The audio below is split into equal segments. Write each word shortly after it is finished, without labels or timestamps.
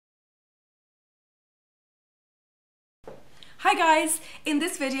Hi guys, in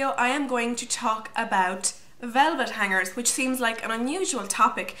this video I am going to talk about velvet hangers, which seems like an unusual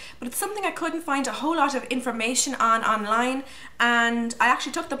topic, but it's something I couldn't find a whole lot of information on online, and I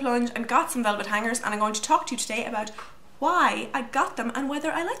actually took the plunge and got some velvet hangers, and I'm going to talk to you today about why I got them and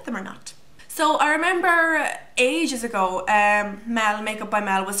whether I like them or not. So I remember ages ago Mel, Makeup by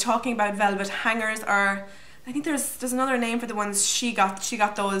Mel, was talking about velvet hangers, or I think there's another name for the ones she got. She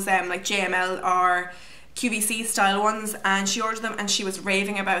got those like JML or QVC style ones, and she ordered them and she was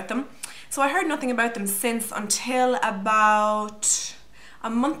raving about them. So I heard nothing about them since until about a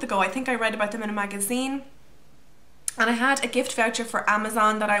month ago. I think I read about them in a magazine, and I had a gift voucher for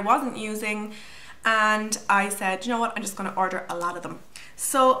Amazon that I wasn't using, and I said, you know what, I'm just going to order a lot of them.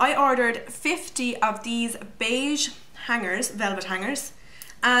 So I ordered 50 of these beige hangers, velvet hangers,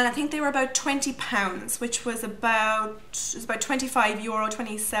 and I think they were about £20, which was about €25,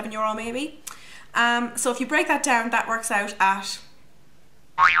 €27 maybe. So if you break that down, that works out at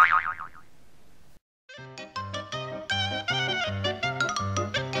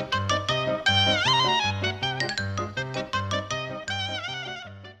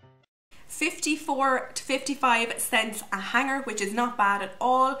 $54 to 55 cents a hanger, which is not bad at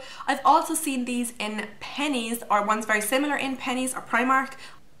all. I've also seen these in Penneys, or ones very similar in Penneys or Primark.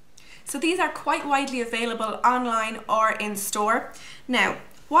 So these are quite widely available online or in store. Now,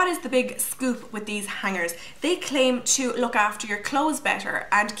 what is the big scoop with these hangers? They claim to look after your clothes better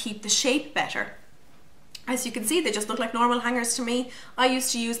and keep the shape better. As you can see, they just look like normal hangers to me. I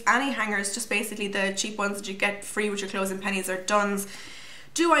used to use any hangers, just basically the cheap ones that you get free with your clothes in Penneys or Dunnes.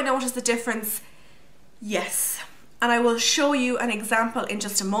 Do I notice the difference? Yes. And I will show you an example in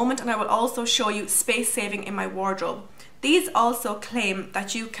just a moment, and I will also show you space saving in my wardrobe. These also claim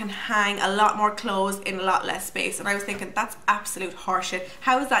that you can hang a lot more clothes in a lot less space, and I was thinking, that's absolute horseshit.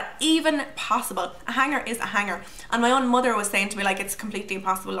 How is that even possible? A hanger is a hanger, and my own mother was saying to me, like, it's completely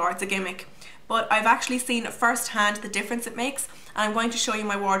impossible or it's a gimmick. But I've actually seen firsthand the difference it makes, and I'm going to show you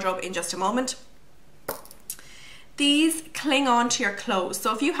my wardrobe in just a moment. These cling on to your clothes,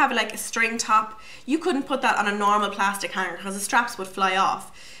 so if you have like a string top, you couldn't put that on a normal plastic hanger because the straps would fly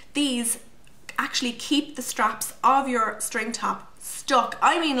off. These actually keep the straps of your string top stuck.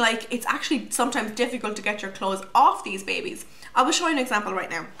 I mean, like, it's actually sometimes difficult to get your clothes off these babies. I will show you an example right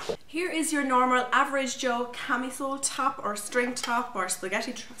now. Here is your normal average Joe camisole top or string top or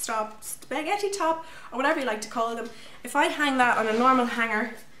spaghetti top or whatever you like to call them. If I hang that on a normal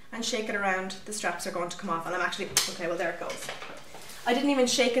hanger and shake it around, the straps are going to come off, and I'm actually, okay, well, there it goes. I didn't even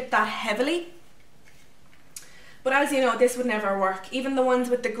shake it that heavily. But as you know, this would never work. Even the ones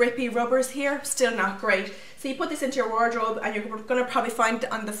with the grippy rubbers here, still not great. So you put this into your wardrobe and you're going to probably find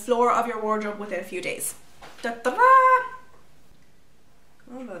it on the floor of your wardrobe within a few days. Da -da -da!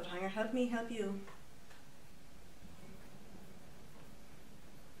 Oh, velvet hanger, help me help you.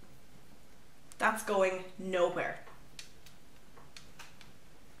 That's going nowhere.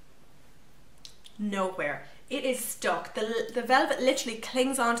 Nowhere. It is stuck. The velvet literally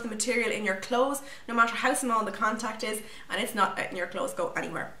clings onto the material in your clothes, no matter how small the contact is, and it's not letting your clothes go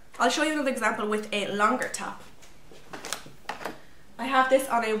anywhere. I'll show you another example with a longer top. I have this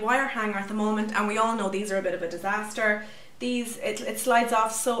on a wire hanger at the moment, and we all know these are a bit of a disaster. These, it slides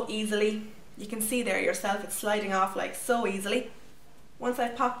off so easily. You can see there yourself, it's sliding off like so easily. Once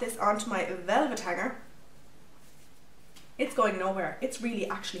I've popped this onto my velvet hanger, it's going nowhere. It's really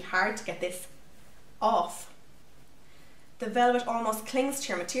actually hard to get this off. The velvet almost clings to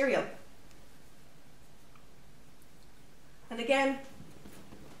your material. And again,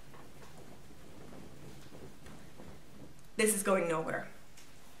 this is going nowhere.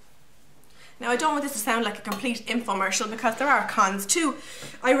 Now, I don't want this to sound like a complete infomercial, because there are cons too.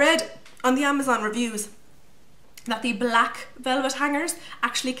 I read on the Amazon reviews that the black velvet hangers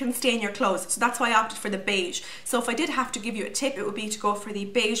actually can stain your clothes, so that's why I opted for the beige. So if I did have to give you a tip, it would be to go for the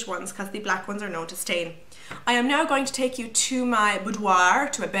beige ones, because the black ones are known to stain. I am now going to take you to my boudoir,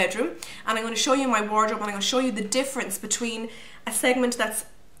 to a bedroom, and I'm going to show you my wardrobe, and I'm going to show you the difference between a segment that's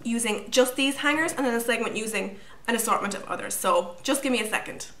using just these hangers and then a segment using an assortment of others. So just give me a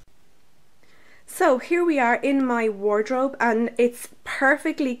second. So here we are in my wardrobe, and it's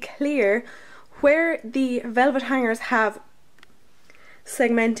perfectly clear where the velvet hangers have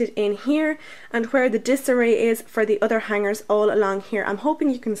segmented in here and where the disarray is for the other hangers all along here. I'm hoping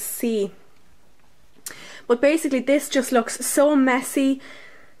you can see, but basically this just looks so messy,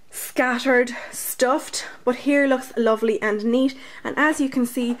 scattered, stuffed, but here looks lovely and neat. And as you can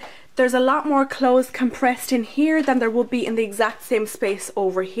see, there's a lot more clothes compressed in here than there would be in the exact same space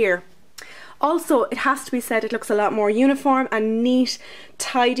over here. Also, it has to be said, it looks a lot more uniform and neat,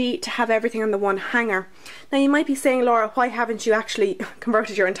 tidy to have everything on the one hanger. Now you might be saying, Laura, why haven't you actually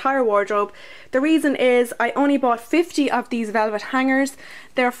converted your entire wardrobe? The reason is I only bought 50 of these velvet hangers,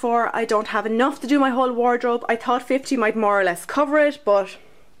 therefore I don't have enough to do my whole wardrobe. I thought 50 might more or less cover it, but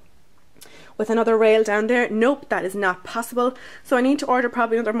with another rail down there, nope, that is not possible. So I need to order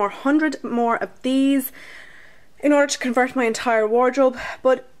probably another 100 more of these in order to convert my entire wardrobe.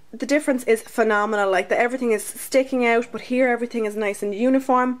 But the difference is phenomenal. Like, everything is sticking out, but here everything is nice and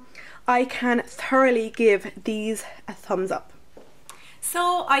uniform. I can thoroughly give these a thumbs up.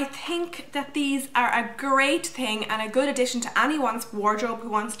 So I think that these are a great thing and a good addition to anyone's wardrobe who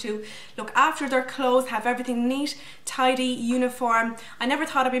wants to look after their clothes, have everything neat, tidy, uniform. I never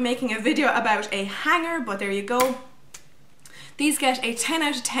thought I'd be making a video about a hanger, but there you go. These get a 10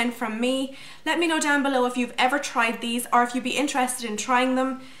 out of 10 from me. Let me know down below if you've ever tried these or if you'd be interested in trying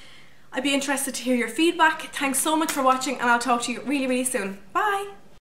them. I'd be interested to hear your feedback. Thanks so much for watching, and I'll talk to you really, really soon. Bye!